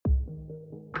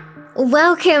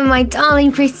Welcome, my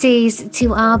darling pretties,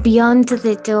 to our Beyond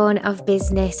the Dawn of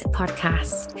Business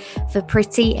podcast for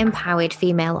pretty empowered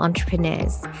female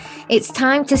entrepreneurs. It's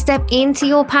time to step into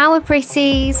your power,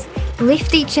 pretties.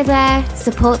 Lift each other,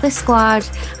 support the squad,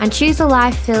 and choose a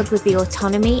life filled with the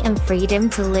autonomy and freedom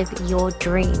to live your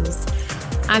dreams.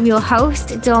 I'm your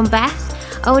host, Dawn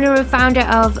Beth, owner and founder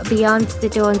of Beyond the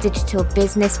Dawn digital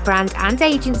business brand and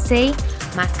agency.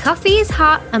 My coffee is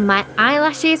hot and my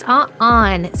eyelashes are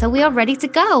on, so we are ready to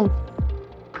go.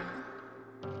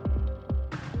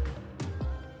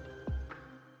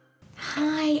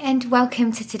 Hi, and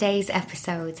welcome to today's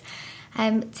episode.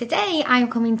 Today I'm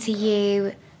coming to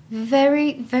you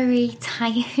very, very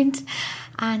tired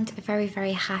and very,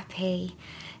 very happy.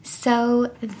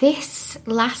 So this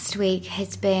last week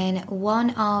has been one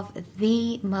of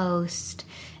the most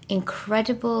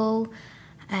incredible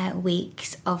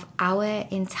weeks of our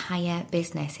entire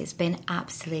business. It's been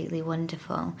absolutely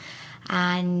wonderful,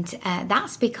 and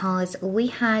that's because we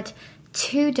had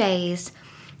 2 days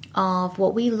of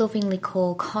what we lovingly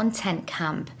call content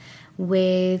camp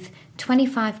with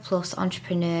 25 plus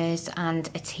entrepreneurs and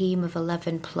a team of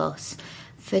 11 plus.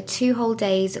 For 2 whole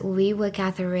days we were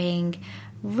gathering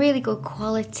really good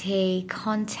quality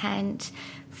content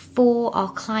for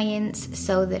our clients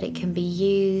so that it can be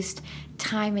used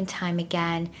time and time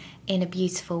again in a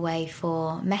beautiful way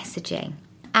for messaging.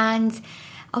 And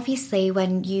obviously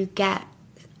when you get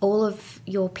all of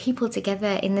your people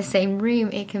together in the same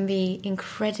room, it can be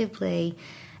incredibly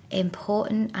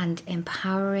important and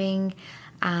empowering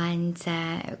and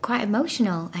quite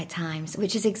emotional at times,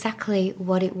 which is exactly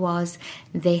what it was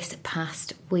this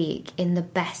past week in the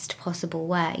best possible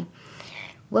way.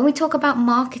 When we talk about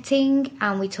marketing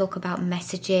and we talk about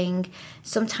messaging,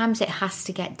 sometimes it has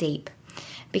to get deep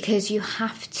because you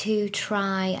have to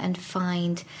try and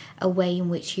find a way in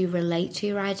which you relate to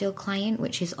your ideal client,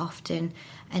 which is often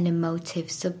an emotive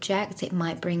subject. It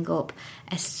might bring up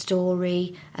a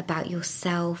story about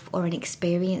yourself or an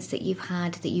experience that you've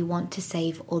had that you want to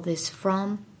save others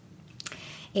from.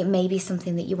 It may be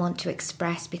something that you want to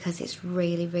express because it's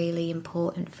really, really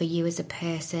important for you as a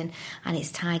person and it's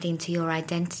tied into your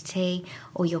identity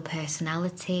or your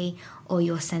personality or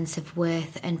your sense of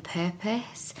worth and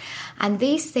purpose. And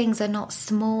these things are not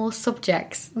small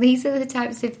subjects. These are the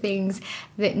types of things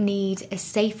that need a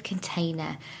safe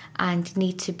container and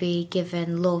need to be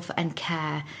given love and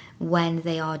care when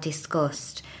they are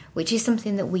discussed, which is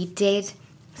something that we did,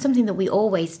 something that we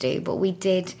always do, but we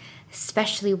did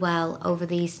especially well over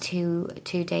these two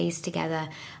days together,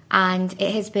 and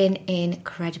it has been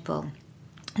incredible.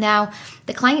 Now,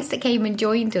 the clients that came and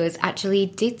joined us actually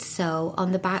did so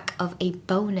on the back of a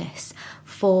bonus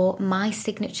for my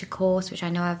signature course, which I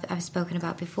know I've spoken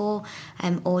about before,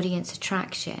 Audience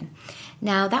Attraction.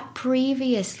 Now, that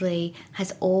previously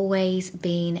has always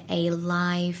been a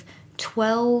live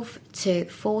 12 to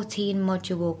 14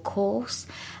 module course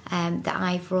that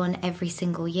I've run every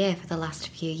single year for the last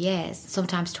few years,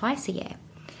 sometimes twice a year.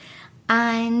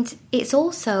 And it's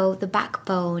also the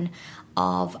backbone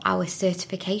of our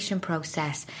certification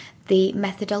process, the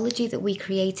methodology that we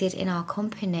created in our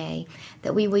company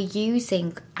that we were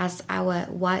using as our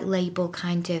white label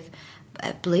kind of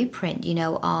blueprint, you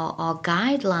know, our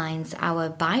guidelines, our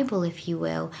Bible, if you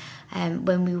will,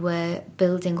 when we were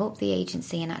building up the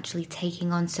agency and actually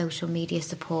taking on social media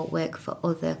support work for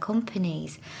other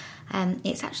companies.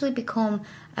 It's actually become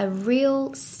a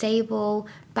real stable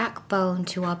backbone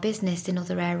to our business in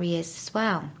other areas as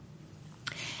well.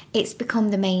 It's become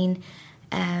the main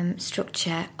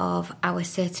structure of our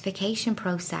certification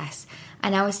process,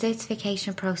 and our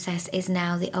certification process is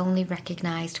now the only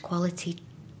recognised quality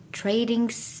trading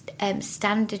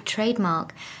standard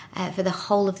trademark for the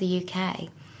whole of the UK,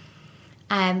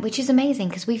 which is amazing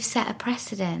because we've set a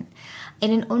precedent.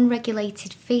 In an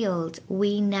unregulated field,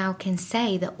 we now can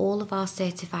say that all of our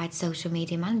certified social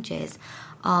media managers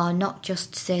are not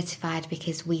just certified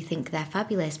because we think they're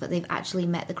fabulous, but they've actually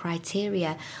met the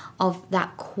criteria of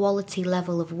that quality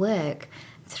level of work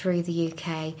through the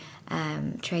UK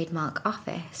trademark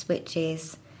office, which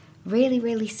is really,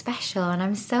 really special, and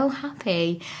I'm so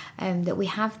happy that we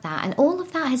have that. And all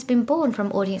of that has been born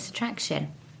from Audience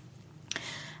Attraction.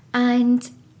 And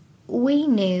we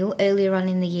knew earlier on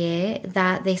in the year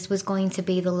that this was going to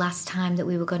be the last time that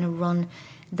we were going to run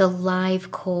the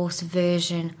live course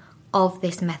version of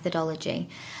this methodology.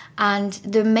 And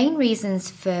the main reasons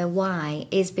for why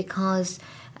is because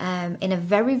in a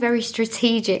very, very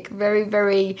strategic, very,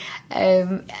 very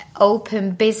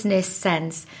open business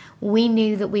sense, we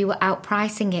knew that we were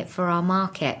outpricing it for our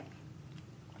market.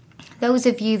 Those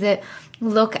of you that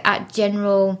look at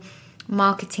general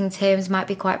marketing terms, might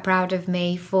be quite proud of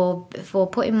me for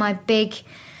putting my big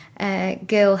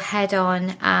girl head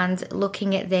on and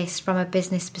looking at this from a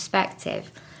business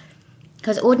perspective.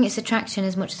 Because audience attraction,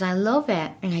 as much as I love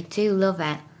it, and I do love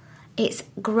it, it's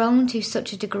grown to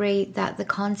such a degree that the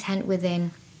content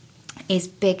within is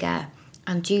bigger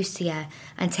and juicier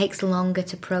and takes longer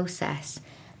to process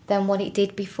than what it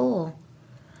did before.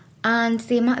 And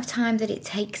the amount of time that it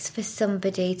takes for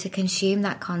somebody to consume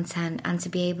that content and to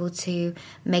be able to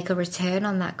make a return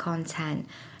on that content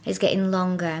is getting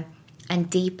longer and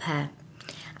deeper.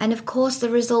 And of course, the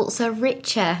results are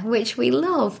richer, which we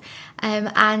love.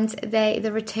 And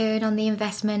the return on the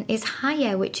investment is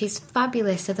higher, which is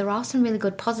fabulous. So there are some really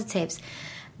good positives.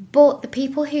 But the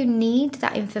people who need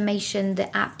that information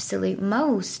the absolute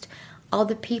most are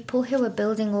the people who are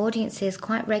building audiences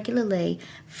quite regularly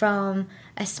from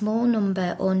a small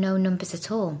number or no numbers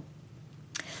at all.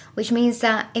 Which means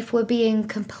that if we're being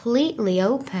completely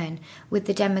open with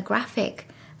the demographic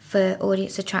for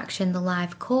Audience Attraction, the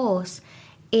live course,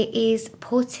 it is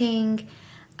putting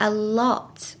a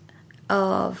lot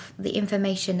of the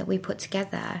information that we put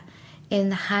together in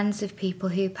the hands of people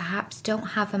who perhaps don't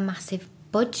have a massive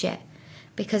budget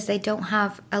because they don't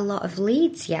have a lot of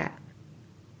leads yet.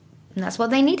 And that's what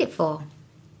they need it for.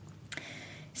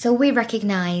 So we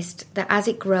recognised that as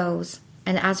it grows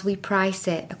and as we price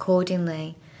it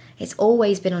accordingly, it's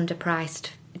always been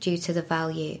underpriced due to the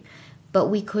value, but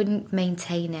we couldn't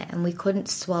maintain it and we couldn't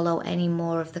swallow any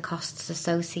more of the costs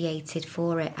associated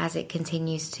for it as it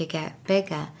continues to get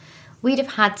bigger. We'd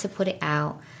have had to put it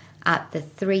out at the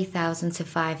 £3,000 to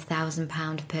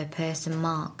 £5,000 per person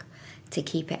mark to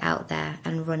keep it out there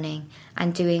and running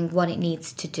and doing what it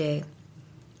needs to do,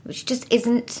 which just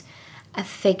isn't a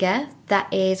figure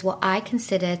that is what I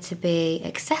consider to be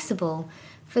accessible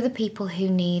for the people who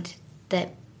need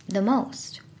it the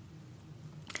most.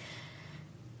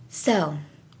 So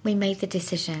we made the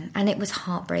decision, and it was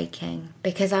heartbreaking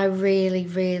because I really,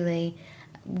 really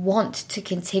want to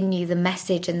continue the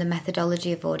message and the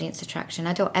methodology of audience attraction.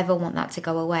 I don't ever want that to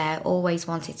go away. I always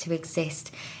want it to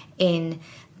exist in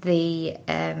the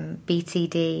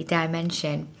BTD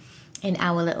dimension, in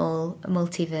our little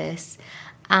multiverse.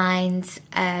 And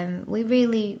we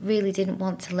really, really didn't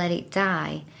want to let it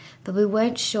die, but we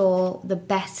weren't sure the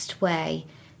best way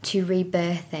to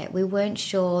rebirth it. We weren't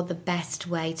sure the best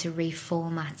way to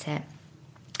reformat it.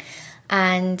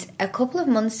 And a couple of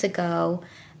months ago,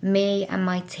 me and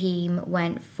my team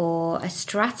went for a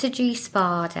strategy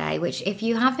spa day, which if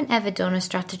you haven't ever done a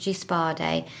strategy spa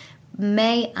day,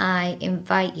 may I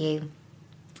invite you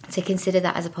to consider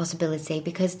that as a possibility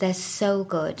because they're so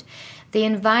good. The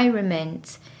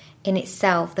environment in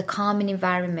itself, the calming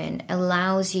environment,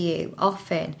 allows you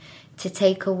often to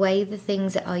take away the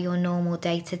things that are your normal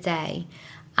day-to-day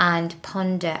and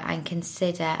ponder and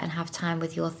consider and have time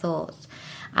with your thoughts.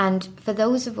 And for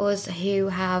those of us who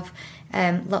have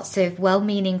lots of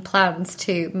well-meaning plans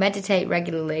to meditate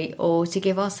regularly or to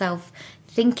give ourselves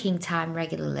thinking time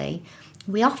regularly,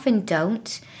 we often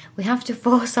don't. We have to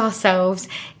force ourselves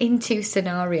into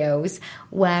scenarios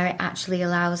where it actually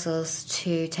allows us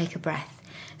to take a breath.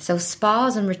 So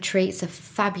spas and retreats are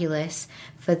fabulous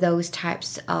for those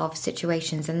types of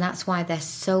situations, and that's why they're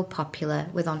so popular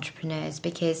with entrepreneurs,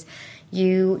 because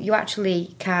you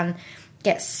actually can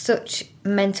get such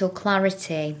mental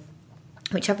clarity,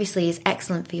 which obviously is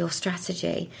excellent for your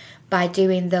strategy, by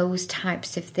doing those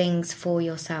types of things for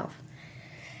yourself.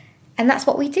 And that's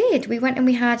what we did. We went and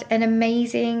we had an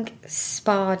amazing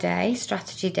spa day,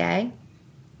 strategy day.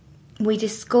 We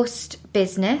discussed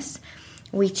business.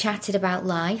 We chatted about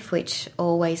life, which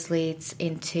always leads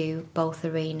into both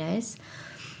arenas.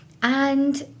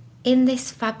 And in this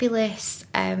fabulous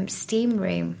steam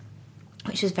room,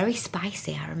 which was very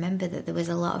spicy, I remember that there was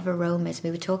a lot of aromas. We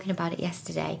were talking about it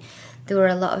yesterday. There were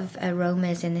a lot of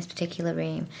aromas in this particular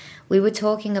room. We were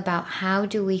talking about how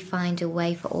do we find a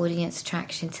way for audience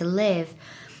attraction to live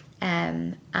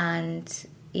and,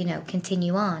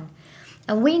 continue on.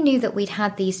 And we knew that we'd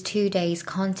had these 2 days,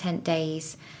 content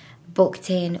days, booked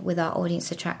in with our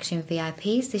audience attraction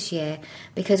VIPs this year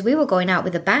because we were going out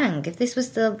with a bang. If this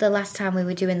was the last time we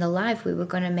were doing the live, we were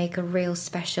going to make a real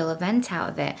special event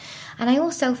out of it. And I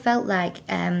also felt like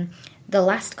the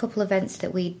last couple of events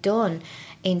that we'd done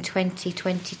in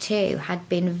 2022 had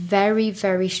been very,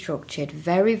 very structured,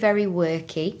 very, very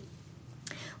worky,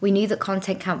 we knew that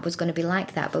Content Camp was going to be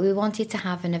like that, but we wanted to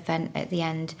have an event at the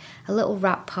end, a little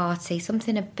wrap party,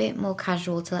 something a bit more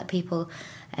casual to let people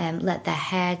let their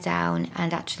hair down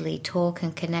and actually talk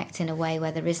and connect in a way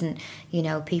where there isn't,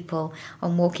 people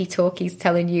on walkie-talkies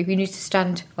telling you need to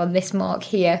stand on this mark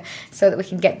here so that we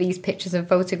can get these pictures and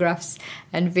photographs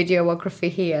and videography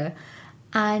here.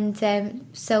 And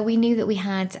so we knew that we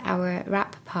had our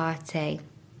wrap party.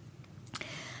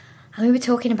 And we were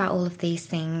talking about all of these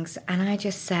things, and I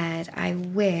just said, I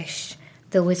wish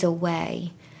there was a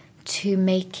way to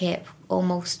make it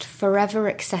almost forever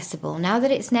accessible. Now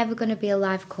that it's never going to be a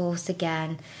live course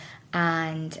again,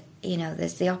 and,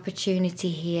 there's the opportunity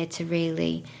here to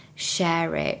really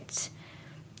share it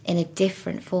in a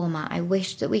different format, I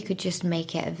wish that we could just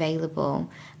make it available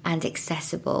and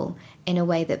accessible in a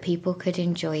way that people could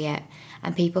enjoy it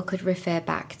and people could refer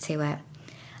back to it.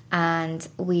 And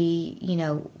we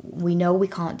know we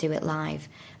can't do it live,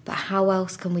 but how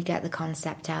else can we get the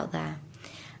concept out there?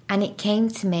 And it came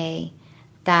to me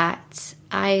that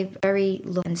I'm very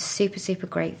and super, super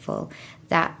grateful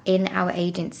that in our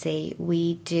agency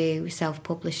we do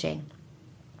self-publishing,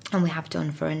 and we have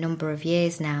done for a number of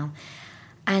years now.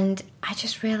 And I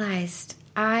just realised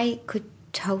I could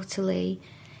totally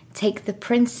take the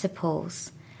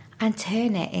principles and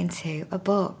turn it into a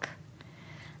book.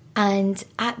 And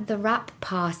at the wrap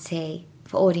party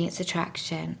for Audience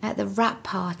Attraction, at the wrap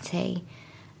party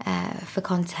for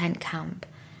Content Camp,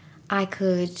 I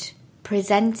could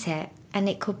present it, and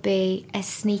it could be a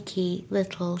sneaky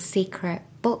little secret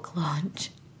book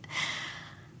launch.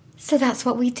 So that's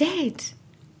what we did.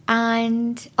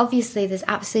 And obviously there's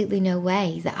absolutely no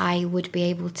way that I would be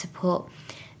able to put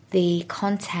the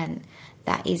content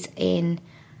that is in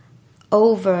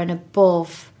over and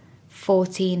above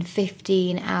 14,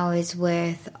 15 hours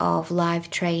worth of live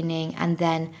training, and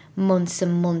then months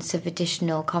and months of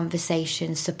additional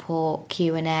conversation, support,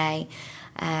 Q&A,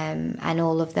 and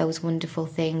all of those wonderful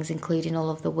things, including all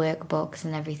of the workbooks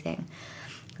and everything.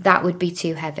 That would be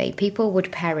too heavy. People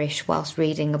would perish whilst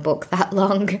reading a book that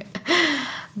long.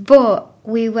 But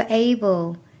we were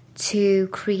able to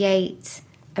create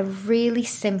a really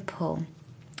simple,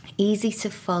 easy to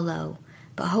follow,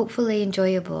 but hopefully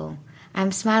enjoyable.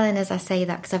 I'm smiling as I say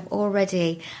that because I've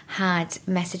already had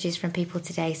messages from people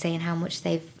today saying how much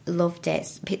they've loved it.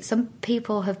 Some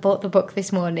people have bought the book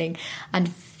this morning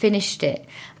and finished it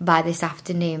by this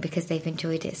afternoon because they've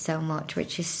enjoyed it so much,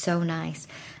 which is so nice.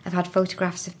 I've had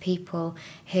photographs of people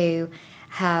who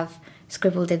have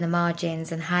scribbled in the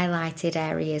margins and highlighted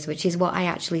areas, which is what I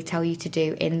actually tell you to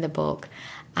do in the book,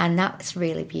 and that's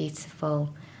really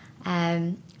beautiful.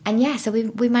 So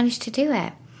we managed to do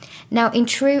it. Now, in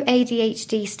true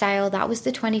ADHD style, that was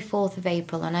the 24th of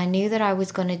April, and I knew that I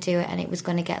was going to do it, and it was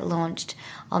going to get launched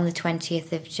on the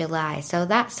 20th of July. So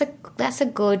that's a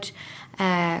good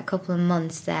couple of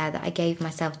months there that I gave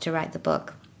myself to write the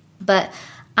book. But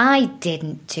I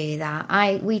didn't do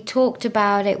that. We talked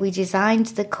about it, we designed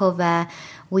the cover,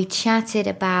 we chatted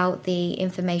about the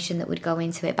information that would go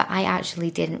into it, but I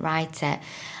actually didn't write it.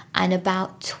 And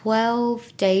about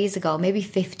 12 days ago, maybe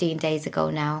 15 days ago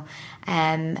now,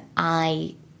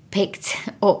 I picked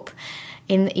up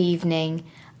in the evening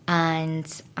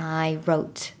and I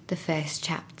wrote the first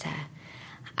chapter.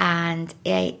 And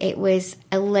it was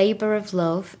a labour of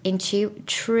love in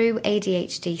true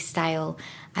ADHD style.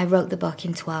 I wrote the book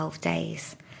in 12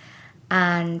 days.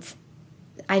 And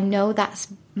I know that's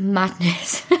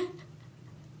madness.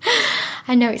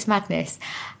 I know it's madness.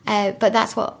 But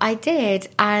that's what I did.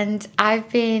 And I've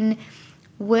been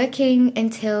working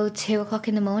until 2 o'clock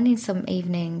in the morning some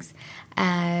evenings.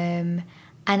 And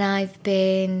I've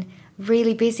been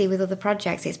really busy with other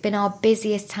projects. It's been our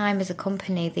busiest time as a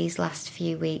company these last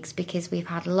few weeks because we've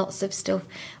had lots of stuff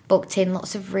booked in,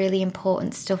 lots of really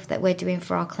important stuff that we're doing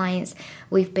for our clients.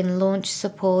 We've been launch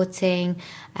supporting.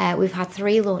 We've had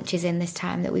 3 launches in this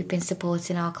time that we've been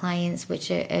supporting our clients,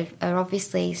 which are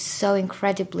obviously so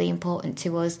incredibly important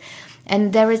to us.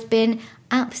 And there has been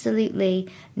absolutely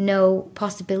no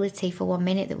possibility for 1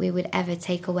 minute that we would ever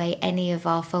take away any of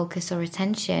our focus or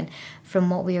attention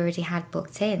from what we already had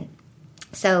booked in.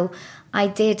 So I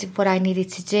did what I needed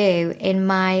to do in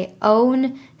my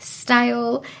own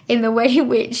style, in the way in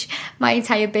which my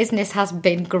entire business has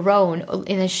been grown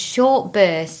in a short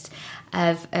burst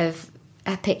of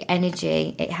epic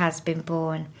energy. It has been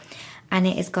born and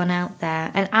it has gone out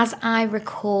there. And as I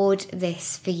record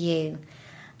this for you,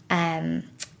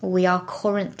 we are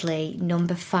currently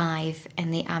number 5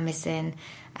 in the Amazon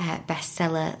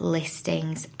bestseller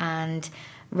listings and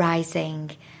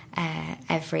rising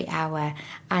every hour,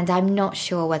 and I'm not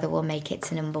sure whether we'll make it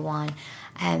to number 1,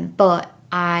 but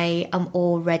I am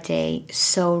already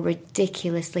so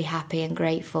ridiculously happy and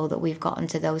grateful that we've gotten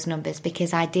to those numbers,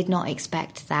 because I did not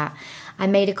expect that. I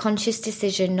made a conscious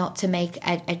decision not to make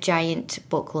a giant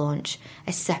book launch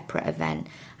a separate event.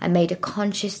 I made a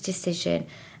conscious decision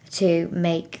to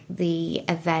make the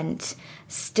event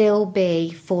still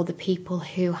be for the people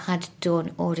who had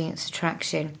done audience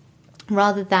attraction,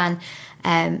 rather than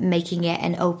making it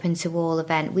an open to all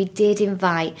event. We did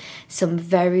invite some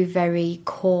very, very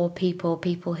core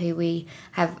people who we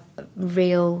have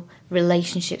real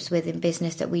relationships with in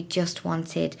business that we just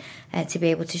wanted to be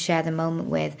able to share the moment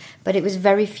with. But it was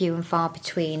very few and far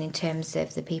between in terms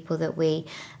of the people that we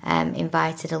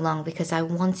invited along, because I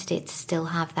wanted it to still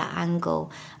have that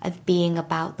angle of being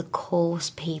about the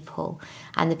course people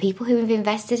and the people who have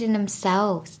invested in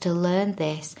themselves to learn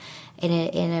this in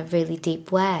a really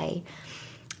deep way.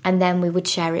 And then we would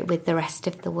share it with the rest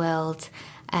of the world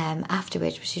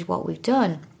afterwards, which is what we've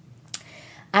done.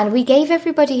 And we gave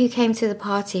everybody who came to the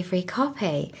party a free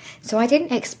copy. So I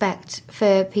didn't expect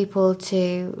for people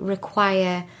to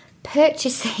require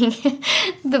purchasing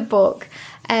the book.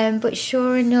 But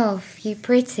sure enough, you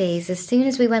pretties, as soon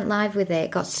as we went live with it,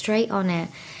 got straight on it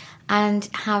and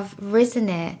have risen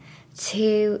it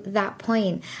to that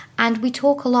point. And we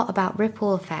talk a lot about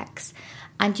ripple effects.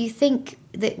 And you think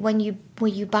that when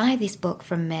you buy this book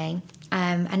from me,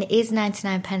 and it is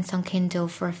 99 pence on Kindle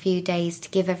for a few days to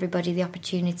give everybody the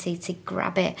opportunity to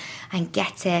grab it and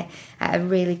get it at a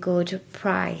really good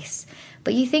price.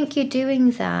 But you think you're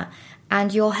doing that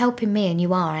and you're helping me, and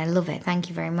you are, and I love it, thank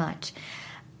you very much.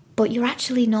 But you're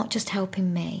actually not just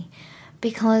helping me,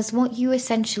 because what you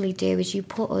essentially do is you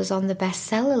put us on the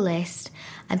bestseller list,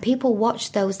 and people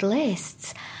watch those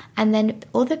lists. And then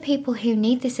other people who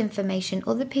need this information,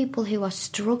 other people who are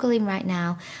struggling right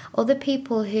now, other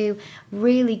people who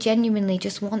really genuinely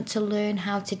just want to learn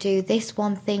how to do this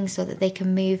one thing so that they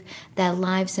can move their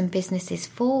lives and businesses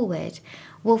forward,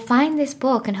 will find this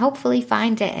book and hopefully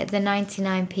find it at the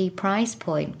 99p price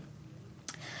point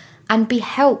and be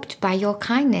helped by your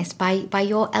kindness, by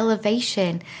your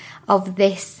elevation of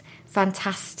this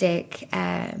fantastic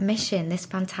mission, this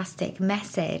fantastic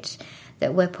message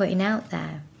that we're putting out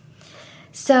there.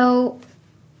 So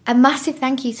a massive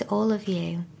thank you to all of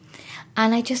you.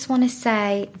 And I just want to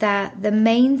say that the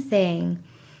main thing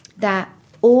that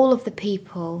all of the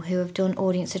people who have done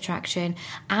audience attraction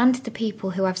and the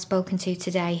people who I've spoken to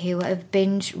today who have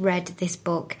binge read this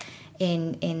book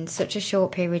in such a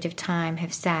short period of time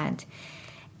have said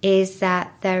is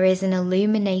that there is an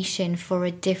illumination for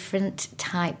a different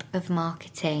type of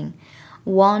marketing.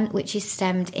 One which is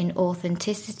stemmed in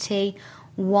authenticity,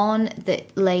 one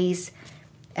that lays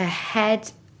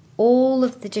ahead all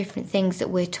of the different things that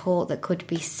we're taught that could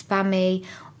be spammy,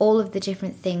 all of the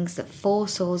different things that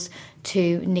force us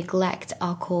to neglect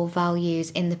our core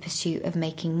values in the pursuit of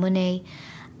making money.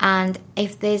 And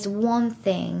if there's one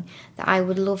thing that I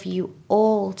would love you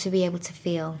all to be able to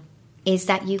feel, is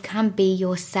that you can be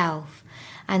yourself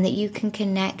and that you can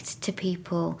connect to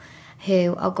people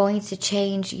who are going to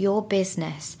change your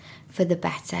business for the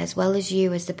better, as well as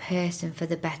you as the person for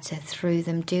the better through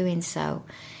them doing so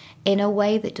in a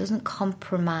way that doesn't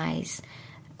compromise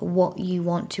what you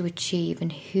want to achieve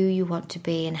and who you want to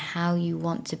be and how you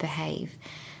want to behave.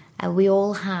 We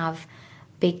all have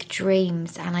big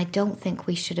dreams, and I don't think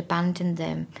we should abandon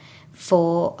them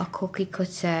for a cookie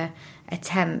cutter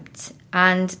attempt.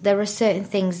 And there are certain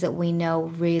things that we know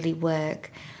really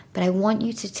work, but I want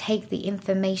you to take the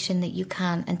information that you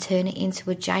can and turn it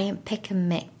into a giant pick and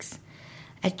mix,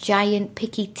 a giant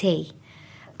picky tea.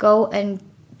 Go and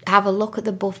have a look at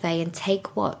the buffet and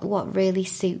take what really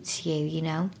suits you, you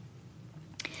know.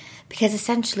 Because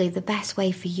essentially the best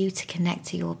way for you to connect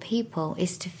to your people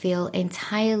is to feel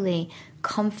entirely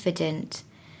confident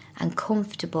and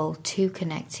comfortable to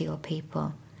connect to your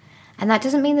people. And that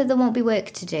doesn't mean that there won't be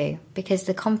work to do, because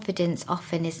the confidence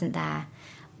often isn't there.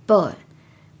 But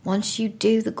once you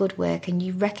do the good work and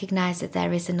you recognise that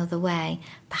there is another way,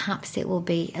 perhaps it will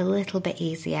be a little bit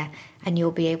easier and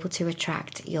you'll be able to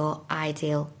attract your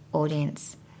ideal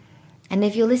audience. And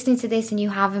if you're listening to this and you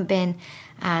haven't been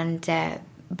and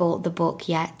bought the book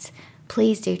yet,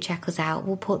 please do check us out.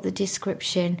 We'll put the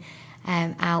description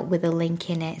out with a link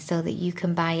in it so that you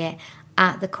can buy it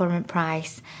at the current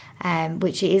price,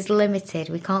 which is limited.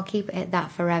 We can't keep it at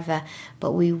that forever,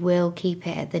 but we will keep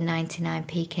it at the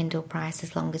 99p Kindle price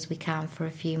as long as we can for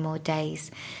a few more days.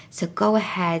 So go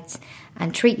ahead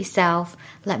and treat yourself.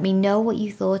 Let me know what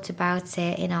you thought about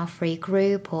it in our free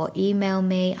group, or email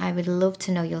me. I would love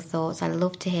to know your thoughts. I'd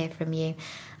love to hear from you.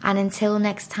 And until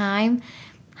next time,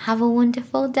 have a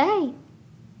wonderful day.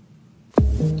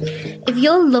 If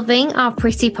you're loving our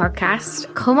Pretty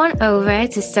podcast, come on over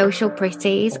to Social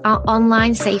Pretties, our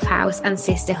online safe house and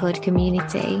sisterhood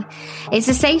community. It's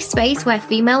a safe space where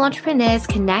female entrepreneurs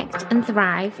connect and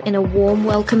thrive in a warm,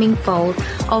 welcoming fold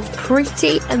of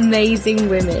pretty amazing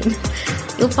women.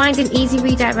 You'll find an easy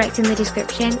redirect in the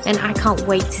description, and I can't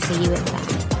wait to see you in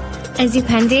there. And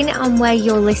depending on where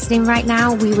you're listening right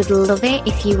now, we would love it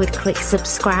if you would click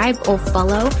subscribe or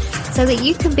follow so that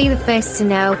you can be the first to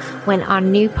know when our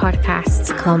new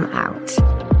podcasts come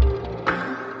out.